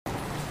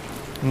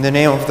In the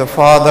name of the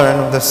Father, and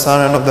of the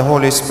Son, and of the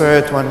Holy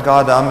Spirit, one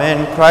God,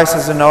 Amen. Christ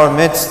is in our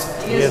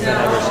midst. He is in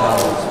our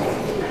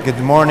souls. Good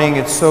morning.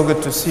 It's so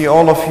good to see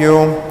all of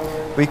you.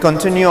 We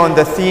continue on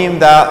the theme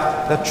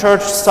that the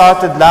church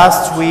started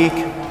last week.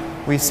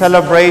 We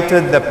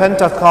celebrated the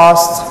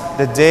Pentecost,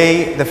 the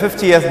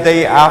 50th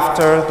day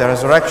after the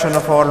resurrection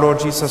of our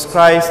Lord Jesus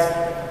Christ,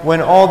 when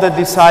all the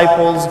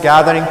disciples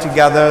gathering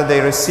together,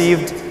 they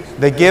received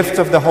the gift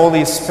of the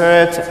Holy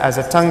Spirit as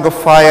a tongue of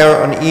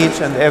fire on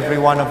each and every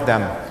one of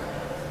them.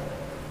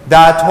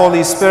 That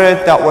Holy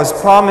Spirit that was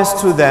promised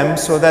to them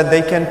so that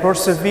they can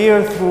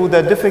persevere through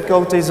the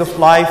difficulties of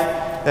life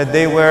that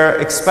they were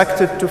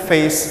expected to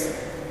face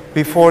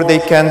before they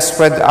can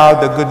spread out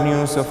the good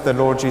news of the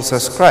Lord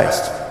Jesus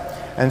Christ.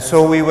 And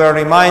so we were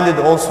reminded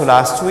also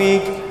last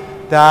week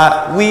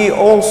that we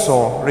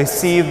also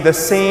received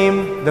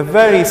the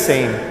very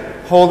same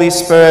Holy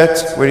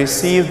Spirit. We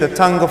received the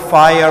tongue of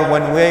fire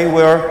when we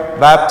were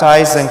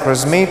baptized and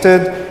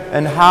chrismated,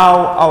 and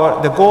how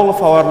the goal of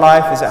our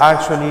life is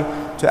actually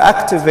to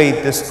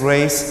activate this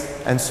grace,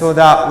 and so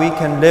that we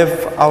can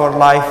live our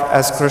life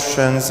as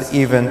Christians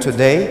even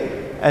today,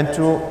 and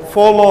to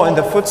follow in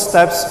the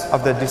footsteps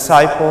of the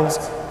disciples,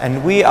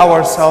 and we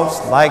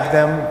ourselves, like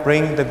them,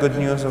 bring the good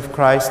news of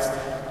Christ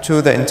to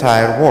the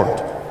entire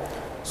world.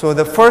 So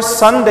the first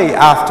Sunday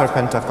after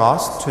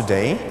Pentecost,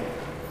 today,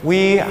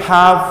 we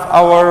have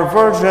our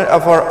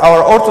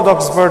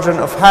Orthodox version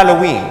of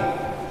Halloween.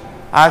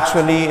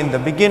 Actually, in the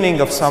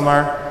beginning of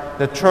summer,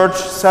 the church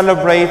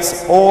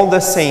celebrates all the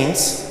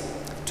saints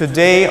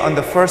today on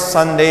the first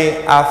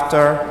Sunday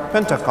after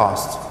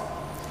Pentecost.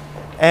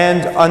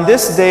 And on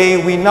this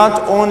day, we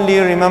not only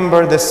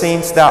remember the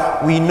saints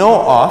that we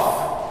know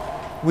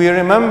of, we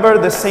remember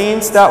the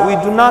saints that we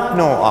do not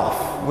know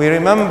of. We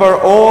remember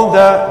all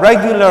the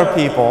regular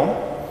people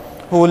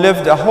who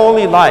lived a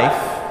holy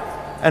life,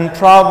 and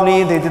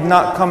probably they did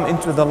not come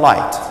into the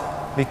light,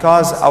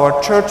 because our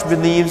church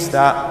believes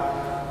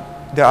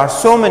that there are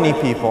so many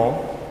people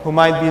who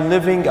might be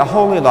living a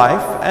holy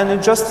life, and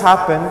it just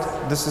happened.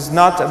 This is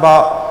not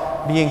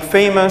about being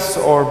famous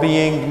or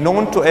being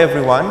known to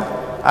everyone,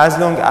 as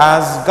long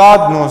as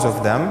God knows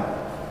of them,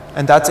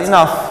 and that's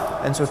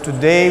enough. And so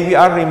today we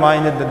are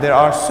reminded that there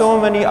are so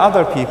many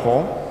other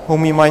people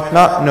whom we might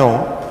not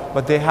know,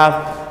 but they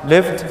have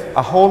lived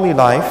a holy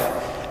life,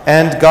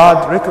 and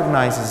God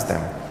recognizes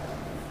them.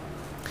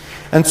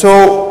 And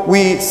so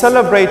we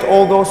celebrate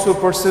all those who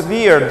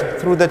persevered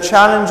through the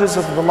challenges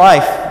of the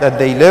life that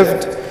they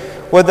lived,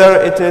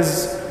 whether it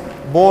is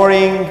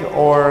boring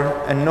or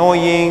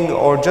annoying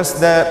or just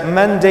the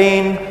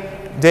mundane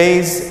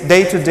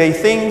day-to-day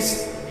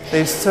things.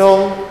 They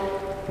still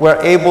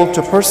were able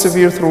to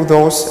persevere through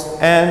those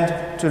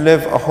and to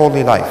live a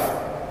holy life.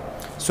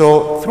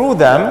 So through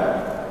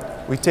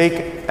them, we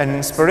take an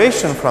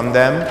inspiration from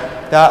them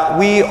that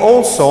we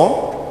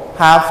also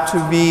have to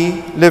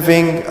be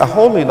living a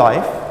holy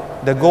life.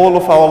 The goal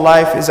of our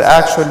life is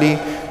actually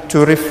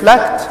to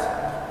reflect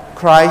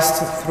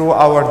Christ through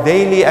our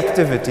daily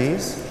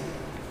activities.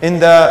 In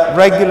the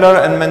regular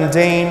and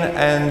mundane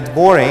and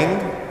boring,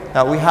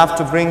 that we have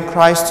to bring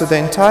Christ to the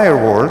entire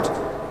world,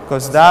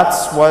 because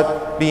that's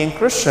what being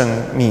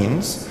Christian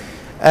means.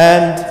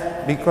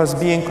 And because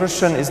being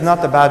Christian is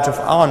not a badge of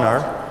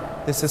honor,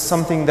 this is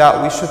something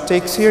that we should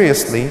take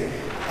seriously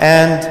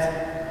and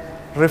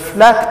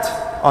reflect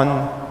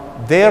on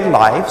their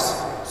lives,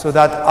 so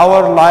that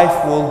our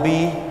life will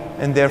be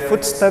in their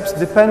footsteps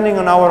depending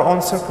on our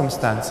own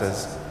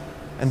circumstances.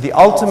 And the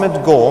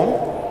ultimate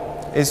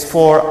goal is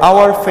for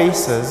our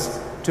faces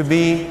to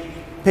be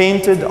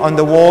painted on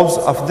the walls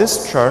of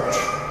this church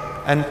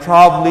and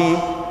probably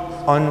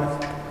on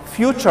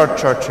future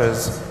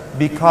churches,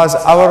 because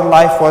our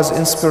life was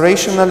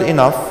inspirational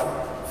enough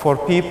for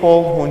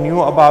people who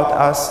knew about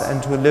us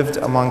and who lived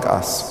among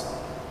us.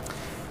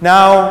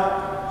 Now,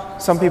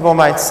 some people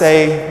might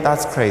say,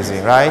 that's crazy,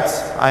 right?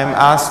 I'm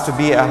asked to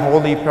be a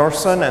holy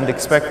person and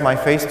expect my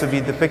face to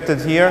be depicted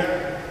here.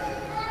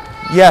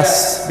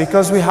 Yes,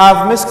 because we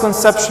have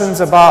misconceptions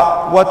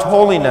about what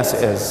holiness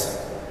is.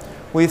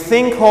 We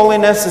think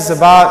holiness is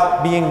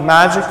about being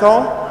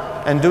magical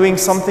and doing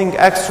something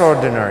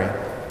extraordinary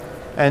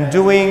and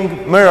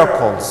doing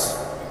miracles.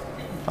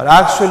 But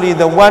actually,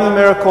 the one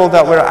miracle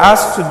that we're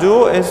asked to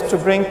do is to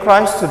bring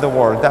Christ to the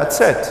world. That's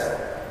it.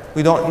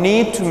 We don't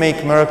need to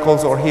make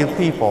miracles or heal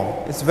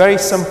people. It's very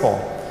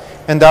simple.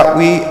 And that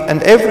we,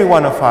 and every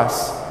one of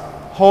us,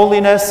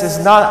 holiness is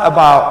not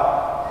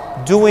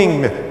about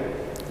doing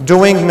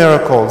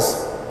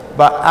miracles,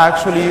 but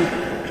actually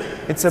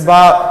it's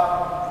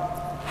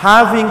about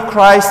having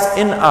Christ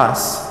in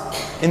us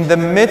in the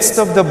midst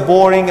of the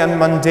boring and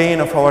mundane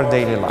of our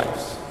daily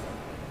lives.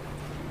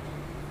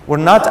 We're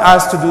not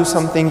asked to do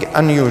something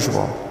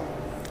unusual.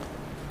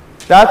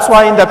 That's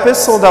why in the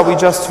epistle that we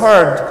just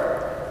heard,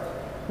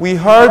 we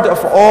heard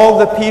of all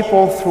the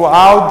people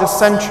throughout the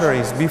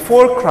centuries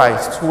before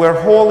Christ who were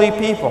holy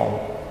people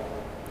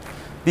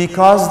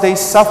because they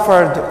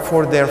suffered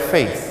for their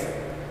faith,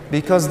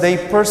 because they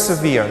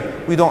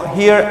persevered. We don't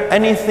hear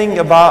anything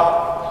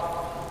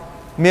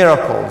about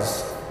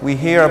miracles. we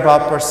hear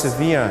about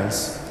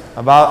perseverance,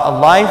 about a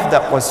life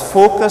that was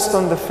focused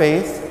on the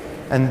faith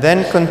and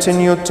then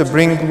continued to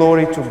bring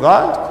glory to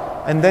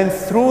God. And then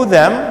through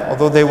them,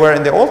 although they were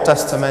in the Old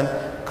Testament,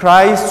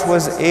 Christ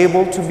was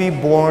able to be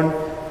born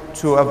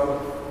to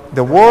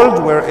the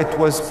world where it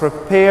was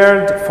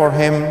prepared for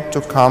him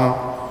to come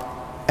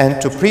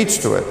and to preach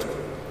to it.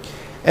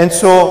 And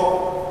so,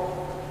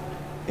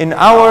 in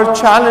our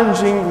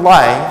challenging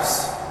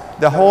lives,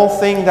 the whole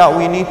thing that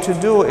we need to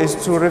do is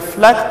to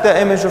reflect the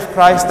image of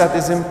Christ that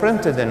is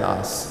imprinted in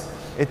us.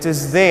 It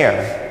is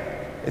there.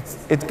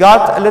 It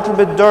got a little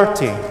bit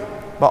dirty,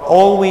 but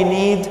all we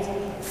need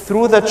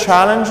through the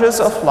challenges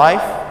of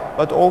life,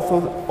 but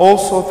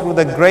also through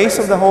the grace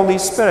of the Holy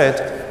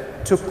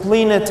Spirit, to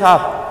clean it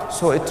up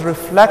so it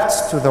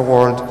reflects to the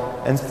world,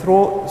 and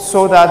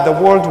so that the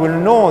world will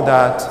know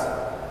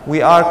that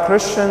we are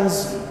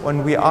Christians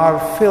when we are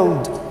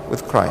filled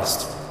with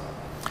Christ.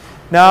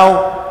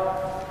 Now,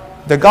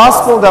 the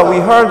gospel that we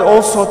heard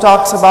also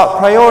talks about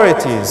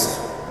priorities,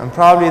 and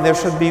probably there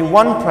should be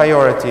one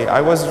priority.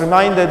 I was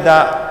reminded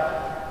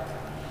that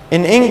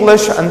in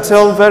English,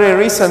 until very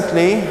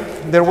recently,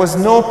 there was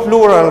no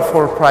plural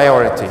for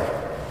priority.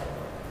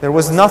 There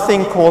was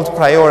nothing called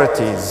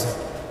priorities.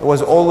 It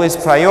was always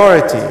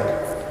priority.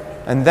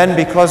 And then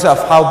because of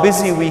how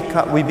busy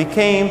we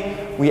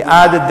became, we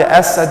added the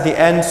S at the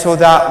end so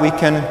that we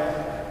can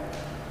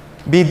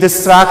be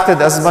distracted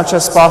as much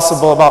as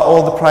possible about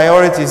all the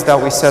priorities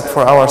that we set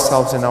for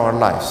ourselves in our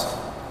lives.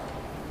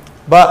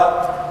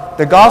 But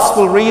the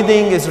gospel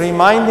reading is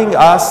reminding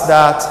us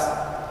that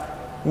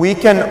we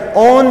can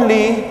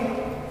only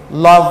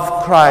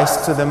love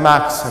Christ to the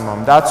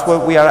maximum. That's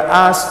what we are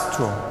asked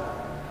to.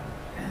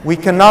 We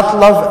cannot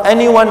love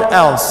anyone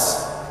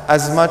else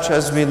as much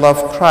as we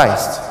love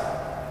Christ.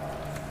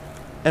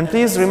 And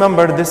please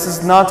remember, this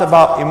is not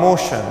about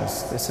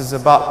emotions. This is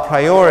about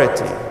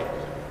priority.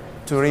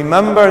 To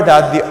remember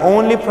that the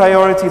only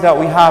priority that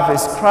we have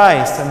is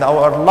Christ, and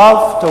our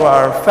love to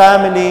our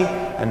family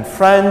and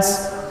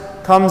friends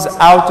comes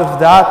out of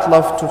that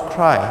love to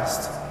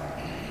Christ.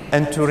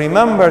 And to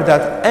remember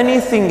that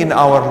anything in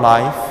our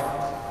life,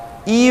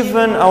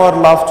 even our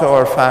love to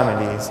our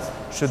families,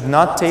 should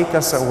not take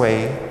us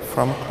away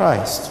from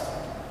Christ.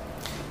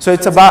 So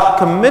it's about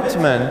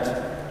commitment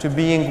to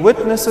being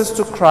witnesses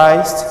to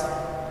Christ,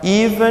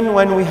 even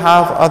when we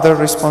have other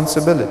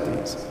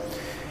responsibilities.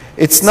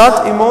 It's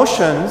not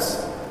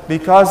emotions,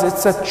 because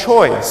it's a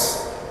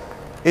choice.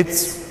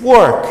 It's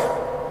work.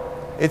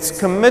 It's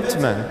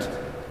commitment,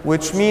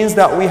 which means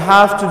that we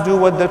have to do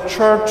what the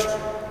church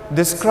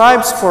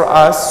describes for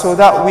us so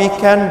that we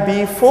can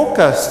be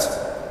focused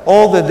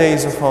all the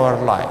days of our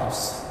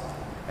lives.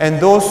 And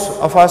those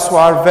of us who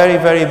are very,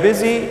 very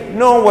busy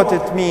know what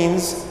it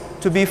means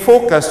to be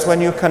focused when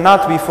you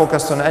cannot be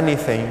focused on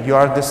anything. You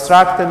are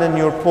distracted and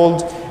you're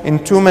pulled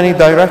in too many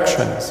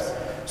directions.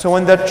 So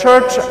when the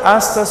church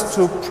asks us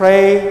to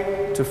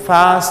pray, to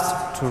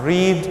fast, to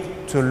read,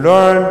 to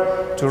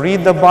learn, to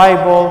read the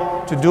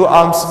Bible, to do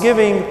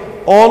almsgiving,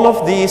 all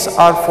of these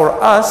are for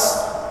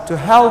us to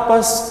help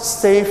us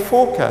stay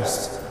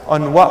focused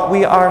on what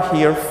we are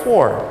here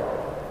for.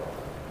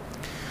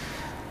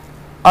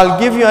 I'll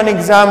give you an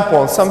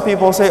example. Some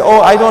people say,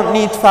 oh, I don't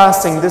need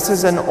fasting. This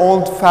is an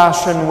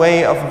old-fashioned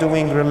way of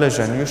doing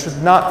religion. You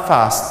should not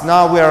fast.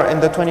 Now we are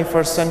in the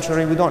 21st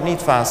century. We don't need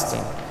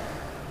fasting.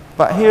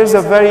 But here's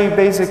a very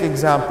basic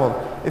example.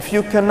 If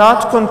you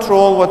cannot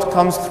control what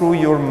comes through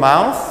your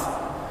mouth,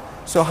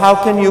 so how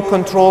can you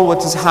control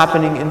what is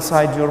happening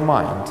inside your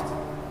mind?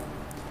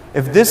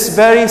 If this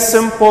very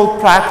simple,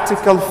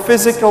 practical,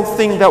 physical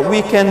thing that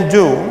we can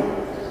do,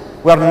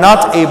 we are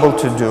not able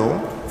to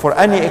do, for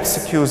any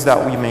excuse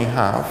that we may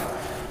have,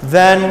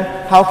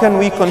 then how can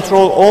we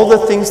control all the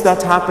things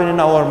that happen in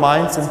our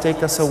minds and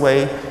take us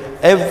away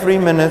every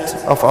minute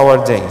of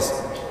our days?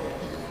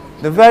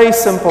 The very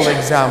simple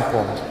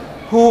example.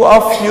 Who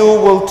of you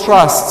will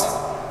trust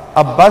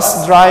a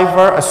bus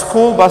driver, a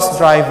school bus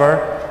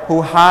driver,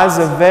 who has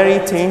a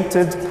very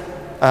tainted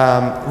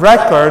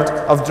record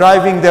of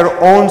driving their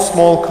own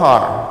small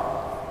car?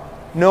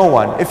 No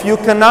one. If you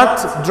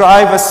cannot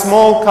drive a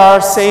small car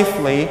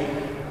safely,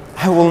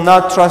 I will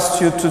not trust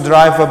you to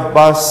drive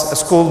a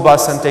school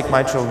bus and take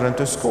my children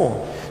to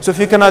school. So if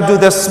you cannot do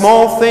the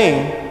small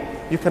thing,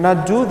 you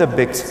cannot do the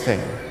big thing.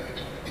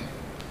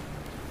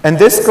 And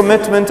this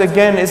commitment,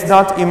 again, is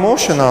not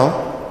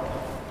emotional,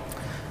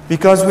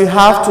 because we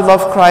have to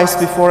love Christ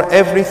before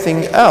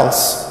everything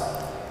else.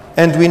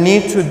 And we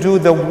need to do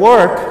the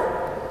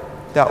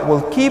work that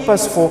will keep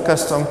us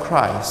focused on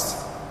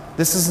Christ.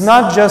 This is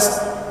not just,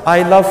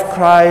 I love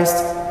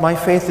Christ, my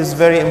faith is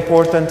very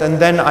important, and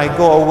then I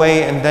go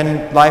away and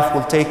then life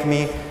will take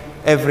me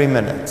every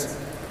minute.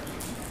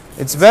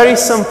 It's very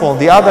simple.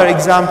 The other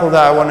example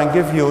that I want to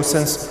give you,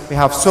 since we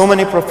have so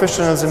many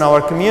professionals in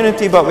our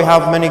community, but we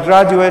have many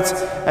graduates,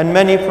 and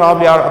many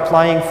probably are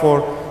applying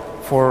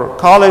for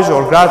college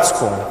or grad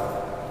school.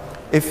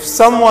 If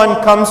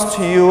someone comes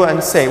to you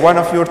and say, one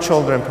of your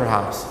children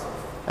perhaps,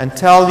 and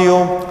tell you,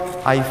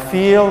 I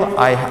feel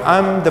I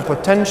am the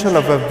potential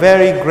of a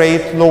very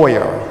great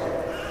lawyer,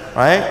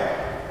 right?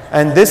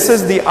 And this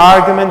is the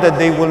argument that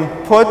they will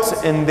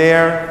put in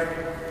their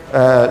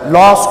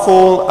law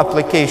school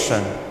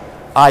application.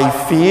 I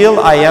feel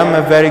I am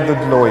a very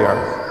good lawyer,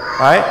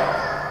 right?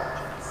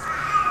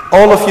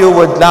 All of you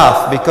would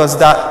laugh because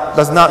that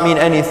does not mean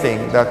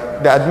anything.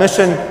 The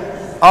admission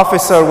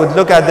officer would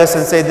look at this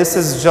and say, this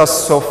is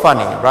just so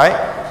funny,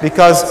 right?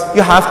 Because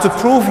you have to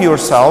prove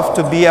yourself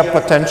to be a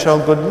potential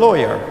good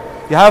lawyer.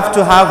 You have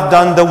to have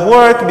done the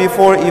work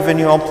before even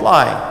you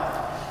apply.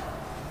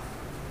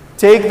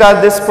 Take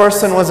that this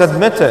person was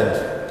admitted,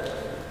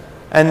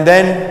 and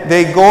then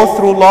they go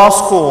through law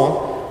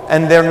school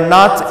and they're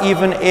not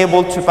even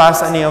able to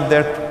pass any of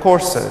their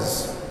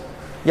courses.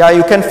 Yeah,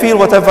 you can feel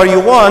whatever you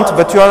want,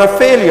 but you are a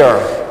failure.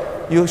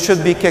 You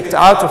should be kicked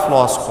out of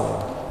law school.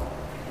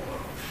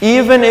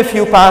 Even if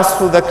you pass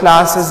through the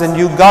classes and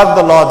you got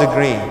the law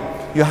degree,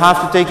 you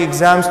have to take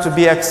exams to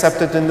be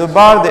accepted in the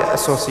Bar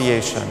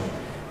Association.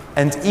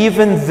 And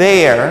even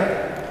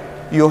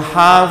there, you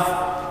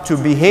have to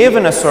behave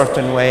in a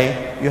certain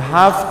way. You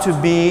have to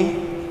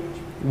be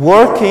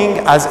working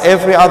as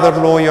every other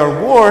lawyer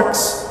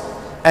works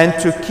and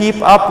to keep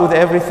up with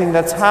everything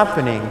that's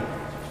happening.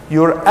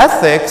 Your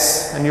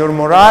ethics and your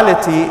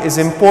morality is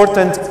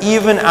important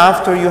even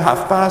after you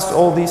have passed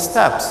all these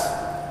steps.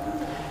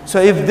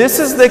 So if this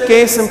is the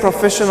case in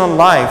professional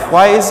life,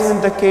 why isn't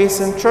it the case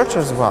in church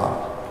as well?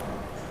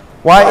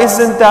 Why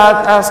isn't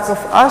that asked of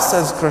us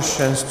as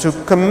Christians to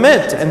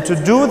commit and to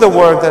do the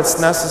work that's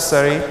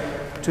necessary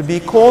to be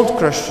called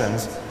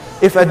Christians?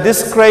 If a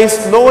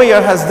disgraced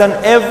lawyer has done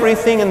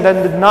everything and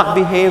then did not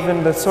behave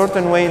in the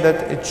certain way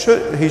that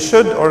he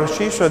should or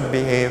she should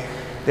behave,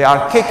 they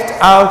are kicked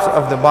out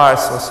of the Bar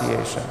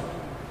Association.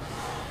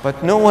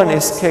 But no one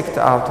is kicked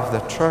out of the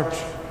church,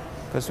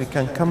 because we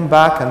can come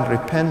back and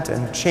repent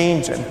and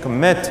change and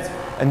commit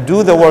and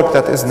do the work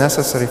that is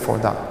necessary for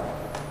that.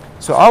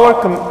 So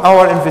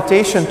our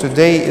invitation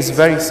today is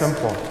very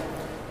simple.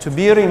 To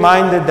be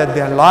reminded that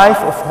the life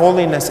of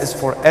holiness is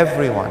for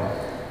everyone.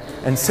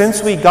 And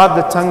since we got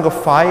the tongue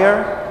of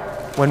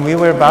fire when we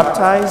were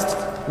baptized,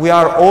 we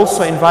are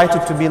also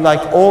invited to be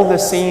like all the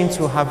saints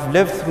who have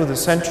lived through the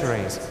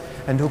centuries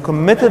and who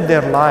committed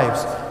their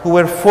lives, who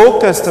were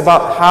focused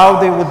about how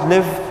they would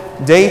live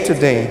day to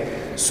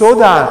day, so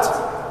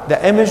that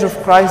the image of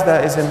Christ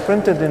that is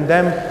imprinted in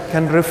them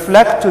can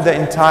reflect to the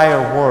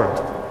entire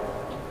world.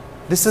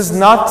 This is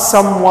not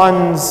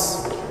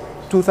someone's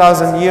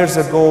 2,000 years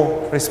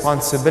ago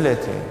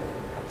responsibility.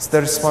 It's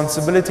the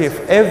responsibility of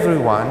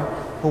everyone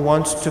who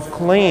wants to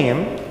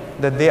claim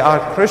that they are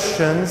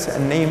Christians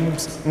and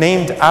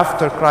named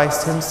after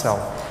Christ himself.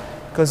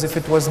 Because if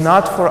it was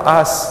not for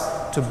us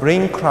to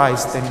bring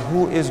Christ, then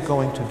who is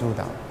going to do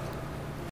that?